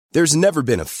There's never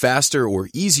been a faster or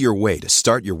easier way to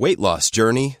start your weight loss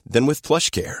journey than with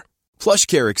PlushCare.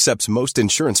 PlushCare accepts most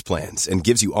insurance plans and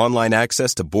gives you online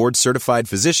access to board-certified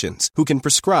physicians who can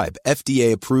prescribe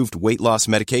FDA-approved weight loss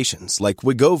medications like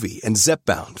Wegovy and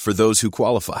Zepbound for those who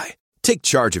qualify. Take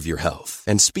charge of your health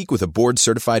and speak with a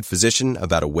board-certified physician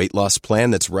about a weight loss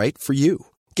plan that's right for you.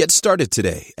 Get started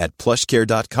today at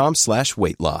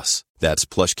plushcare.com/weight loss. That's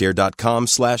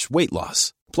plushcare.com/weight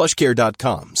loss.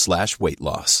 plushcare.com/weight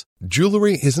loss.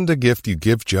 Jewelry isn't a gift you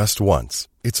give just once.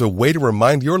 It's a way to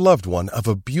remind your loved one of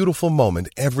a beautiful moment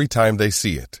every time they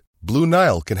see it. Blue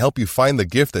Nile can help you find the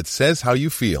gift that says how you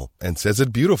feel and says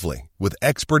it beautifully, with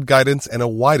expert guidance and a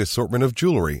wide assortment of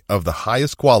jewelry of the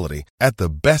highest quality at the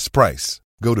best price.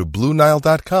 Go to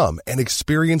BlueNile.com and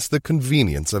experience the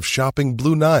convenience of shopping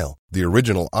Blue Nile, the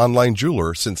original online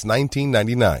jeweler since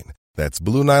 1999. That's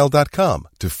BlueNile.com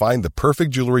to find the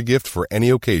perfect jewelry gift for any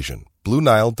occasion.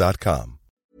 BlueNile.com.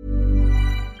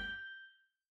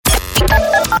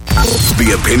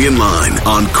 The Opinion Line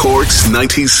on Cork's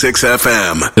 96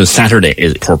 FM. Saturday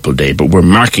is Purple Day, but we're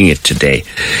marking it today.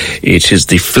 It is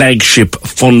the flagship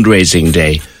fundraising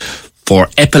day for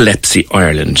Epilepsy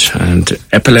Ireland, and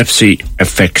epilepsy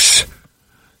affects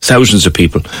thousands of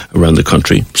people around the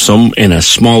country, some in a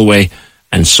small way,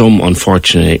 and some,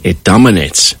 unfortunately, it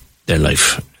dominates their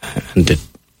life, and it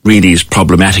really is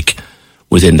problematic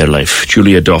within their life.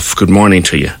 Julia Duff, good morning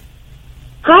to you.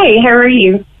 Hi, how are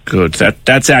you? Good.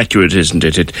 That's accurate, isn't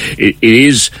it? It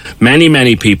is.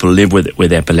 Many people live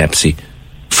with epilepsy.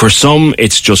 For some,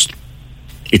 it's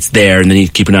there and they need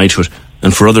to keep an eye to it,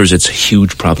 and for others, it's a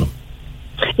huge problem.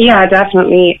 Yeah,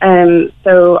 definitely.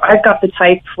 So I've got the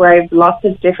type where I've lots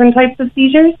of different types of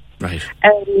seizures. Right.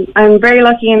 I'm very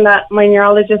lucky in that my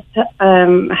neurologist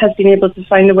has been able to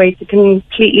find a way to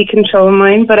completely control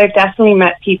mine, but I've definitely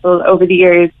met people over the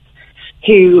years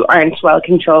who aren't well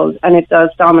controlled, and it does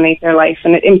dominate their life,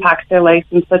 and it impacts their life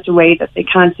in such a way that they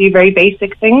can't do very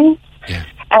basic things. Yeah.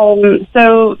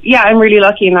 So yeah, I'm really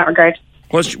lucky in that regard.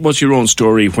 What's your own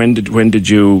story? When did it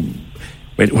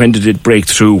break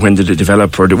through? When did it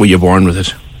develop, or were you born with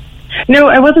it? No,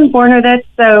 I wasn't born with it.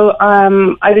 So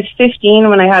I was 15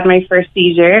 when I had my first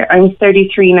seizure. I'm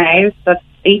 33 now, so that's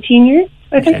 18 years,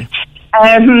 I think. Okay.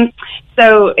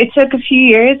 So it took a few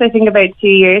years, I think about 2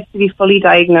 years, to be fully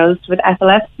diagnosed with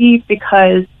epilepsy,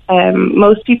 because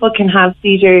most people can have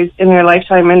seizures in their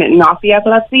lifetime and it not be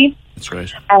epilepsy. That's right.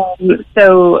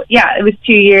 So yeah, it was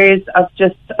 2 years of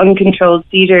just uncontrolled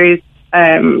seizures.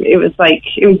 It was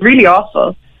really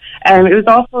awful. It was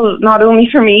awful not only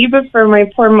for me, but for my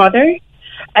poor mother.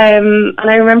 And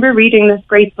I remember reading this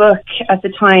great book at the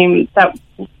time that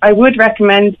I would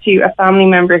recommend to a family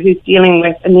member who's dealing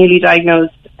with a newly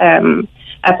diagnosed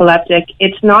epileptic.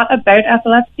 It's not about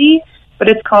epilepsy, but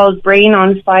it's called Brain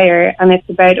on Fire, and it's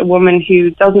about a woman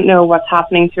who doesn't know what's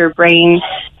happening to her brain.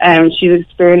 She's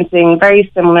experiencing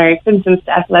very similar symptoms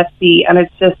to epilepsy, and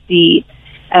it's just the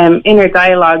inner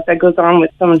dialogue that goes on with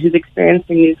someone who's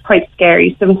experiencing these quite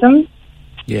scary symptoms.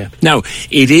 Yeah. Now,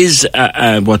 it is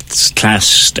what's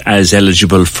classed as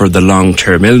eligible for the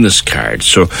long-term illness card.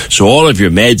 So all of your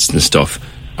meds and stuff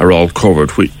are all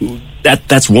covered.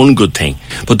 That's one good thing.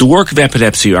 But the work of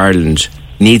Epilepsy Ireland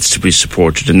needs to be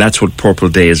supported, and that's what Purple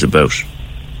Day is about.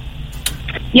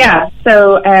 Yeah.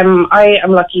 So I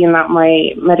am lucky in that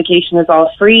my medication is all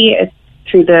free. It's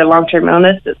through the long-term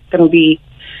illness.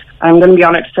 I'm going to be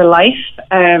on it for life.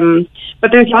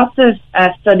 But there's lots of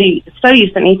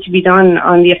studies that need to be done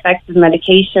on the effects of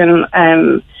medication.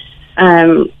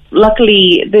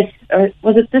 Luckily,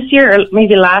 was it this year or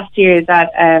maybe last year that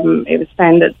it was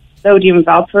found that sodium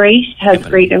valproate has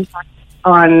great impact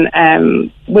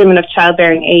on women of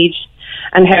childbearing age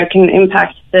and how it can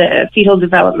impact the fetal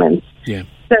development. Yeah.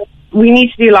 So we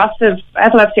need to do lots of...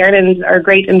 Epilepsy Ireland are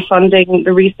great in funding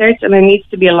the research, and there needs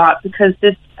to be a lot, because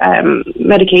this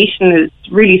medication is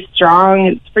really strong.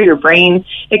 It's for your brain.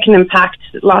 It can impact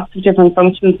lots of different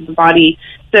functions of the body,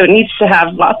 so it needs to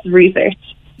have lots of research.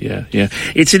 Yeah.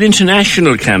 It's an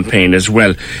international campaign as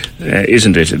well,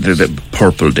 isn't it? The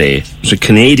Purple Day. It was a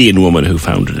Canadian woman who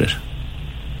founded it.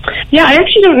 Yeah, I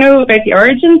actually don't know about the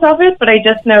origins of it, but I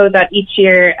just know that each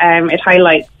year it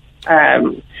highlights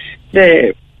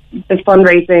the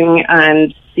fundraising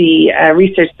and the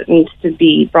research that needs to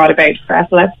be brought about for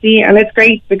epilepsy. And it's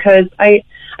great because I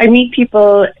meet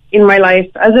people in my life,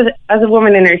 as a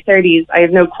woman in her 30s, I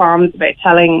have no qualms about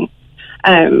telling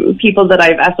people that I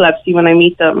have epilepsy when I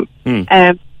meet them.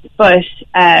 But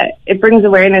it brings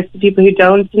awareness to people who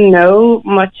don't know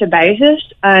much about it.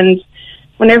 And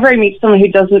whenever I meet someone who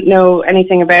doesn't know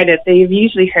anything about it, they've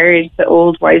usually heard the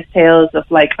old wives' tales of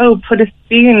like, oh, put a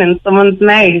spoon in someone's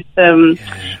mouth,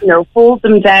 hold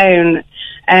them down.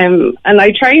 And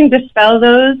I try and dispel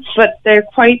those, but they're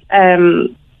quite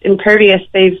impervious.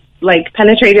 They've like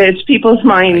penetrated people's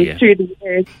minds through the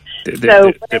years.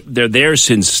 They're there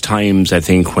since times, I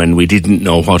think, when we didn't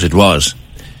know what it was.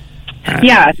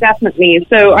 Yeah, definitely.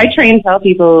 So I try and tell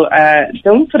people,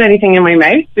 don't put anything in my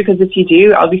mouth, because if you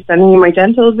do, I'll be sending you my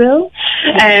dental bill,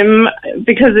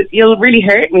 because you'll really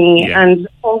hurt me, and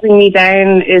holding me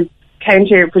down is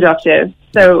counterproductive.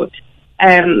 So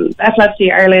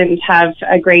Epilepsy Ireland have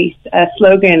a great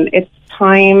slogan. It's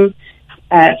time,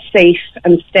 safe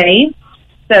and stay.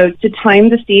 So to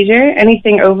time the seizure,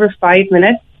 anything over 5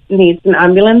 minutes needs an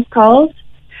ambulance called.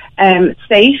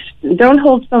 Safe, don't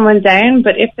hold someone down,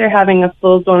 but if they're having a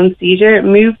full-blown seizure,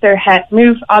 move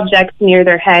objects near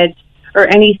their head or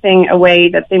anything away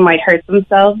that they might hurt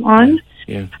themselves on.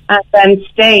 Yeah. And then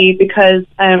stay, because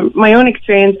my own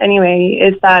experience anyway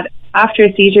is that after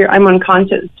a seizure, I'm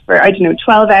unconscious for,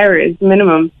 12 hours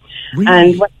minimum. Really?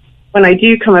 And when I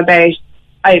do come about,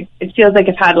 it feels like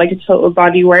I've had like a total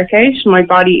body workout. My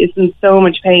body is in so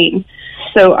much pain.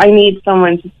 So I need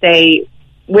someone to stay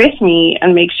with me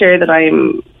and make sure that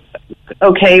I'm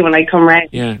okay when I come round.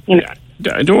 Yeah.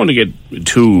 I don't want to get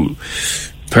too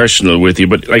personal with you,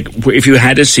 but like, if you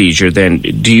had a seizure, then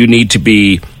do you need to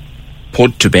be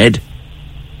put to bed?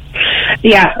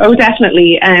 Yeah,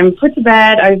 definitely. Put to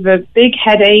bed. I have a big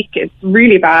headache. It's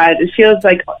really bad. It feels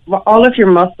like all of your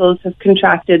muscles have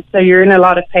contracted, so you're in a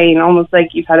lot of pain, almost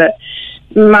like you've had a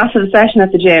massive session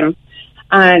at the gym.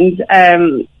 And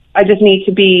I just need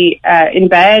to be in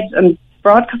bed and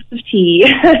broad cups of tea.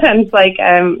 And it's like,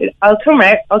 I'll come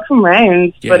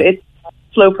round, but it's a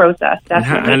slow process,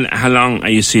 definitely. And how long are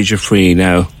you seizure free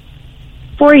now?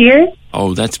 4 years.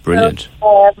 Oh, that's brilliant.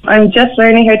 So, I'm just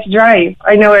learning how to drive.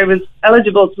 I know I was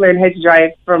eligible to learn how to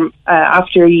drive from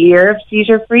after a year of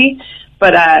seizure free,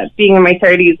 but being in my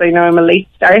 30s, I know I'm a late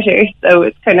starter, so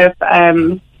it's kind of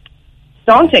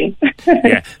daunting.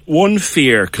 Yeah, one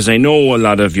fear, because I know a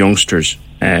lot of youngsters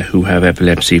who have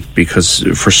epilepsy, because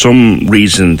for some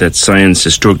reason that science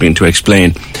is struggling to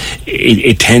explain,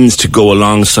 it tends to go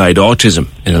alongside autism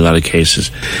in a lot of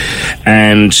cases.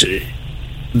 And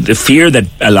the fear that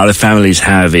a lot of families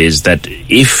have is that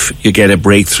if you get a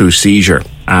breakthrough seizure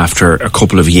after a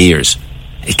couple of years,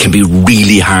 it can be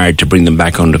really hard to bring them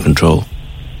back under control.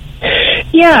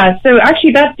 Yeah, so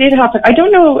actually that did happen. I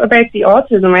don't know about the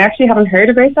autism. I actually haven't heard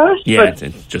about that. Yeah,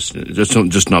 but just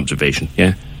an observation,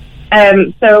 yeah.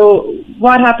 So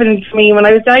what happened for me when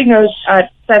I was diagnosed at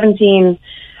 17,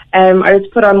 I was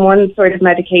put on one sort of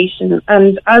medication,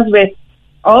 and as with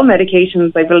all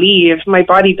medications, I believe, my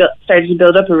body started to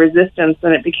build up a resistance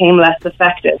and it became less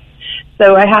effective.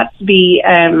 So I had to be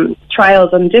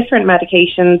trialed on different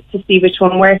medications to see which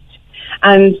one worked.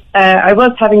 And I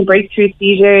was having breakthrough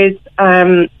seizures.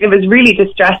 It was really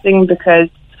distressing because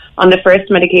on the first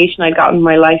medication I'd gotten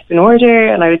my life in order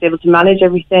and I was able to manage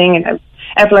everything, and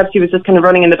epilepsy was just kind of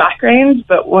running in the background.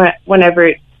 But whenever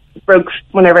I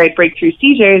had breakthrough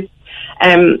seizures,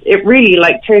 it really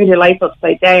like turned your life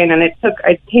upside down, and it took,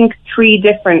 I think, 3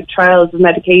 different trials of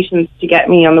medications to get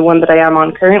me on the one that I am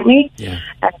on currently. Yeah.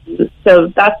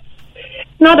 So that's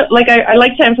not, like, I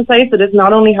like to emphasize that it's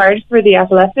not only hard for the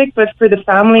epileptic, but for the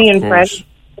family and friends,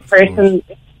 the person,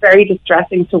 it's very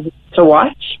distressing to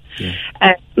watch. Yeah.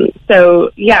 So,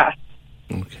 yeah.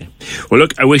 Okay. Well,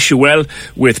 look, I wish you well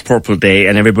with Purple Day,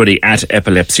 and everybody at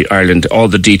Epilepsy Ireland. All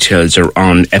the details are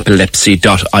on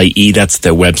epilepsy.ie. That's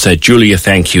their website. Julia,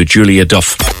 thank you. Julia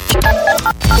Duff.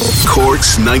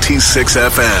 Cork's 96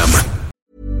 FM.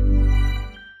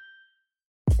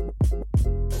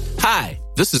 Hi,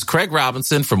 this is Craig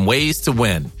Robinson from Ways to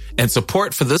Win, and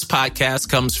support for this podcast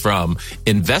comes from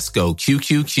Invesco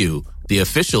QQQ, the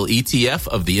official ETF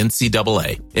of the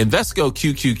NCAA. Invesco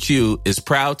QQQ is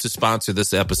proud to sponsor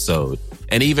this episode,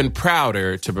 and even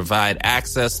prouder to provide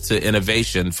access to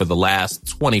innovation for the last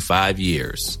 25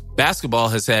 years. Basketball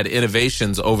has had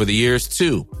innovations over the years,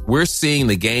 too. We're seeing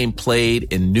the game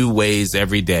played in new ways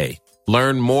every day.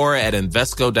 Learn more at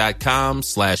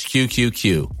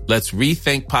Invesco.com/QQQ. Let's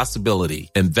rethink possibility.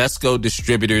 Invesco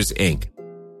Distributors, Inc.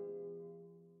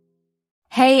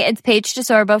 Hey, it's Paige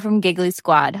DeSorbo from Giggly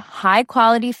Squad. High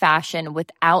quality fashion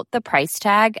without the price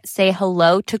tag. Say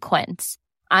hello to Quince.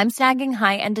 I'm snagging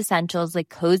high-end essentials like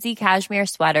cozy cashmere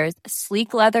sweaters,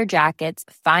 sleek leather jackets,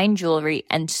 fine jewelry,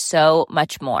 and so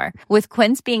much more. With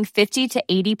Quince being 50 to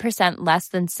 80% less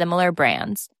than similar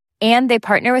brands. And they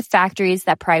partner with factories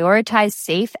that prioritize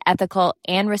safe, ethical,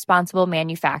 and responsible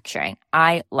manufacturing.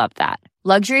 I love that.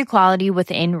 Luxury quality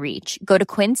within reach. Go to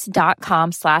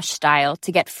quince.com/style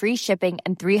to get free shipping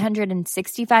and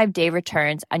 365-day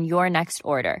returns on your next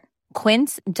order.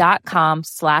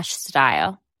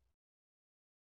 Quince.com/style.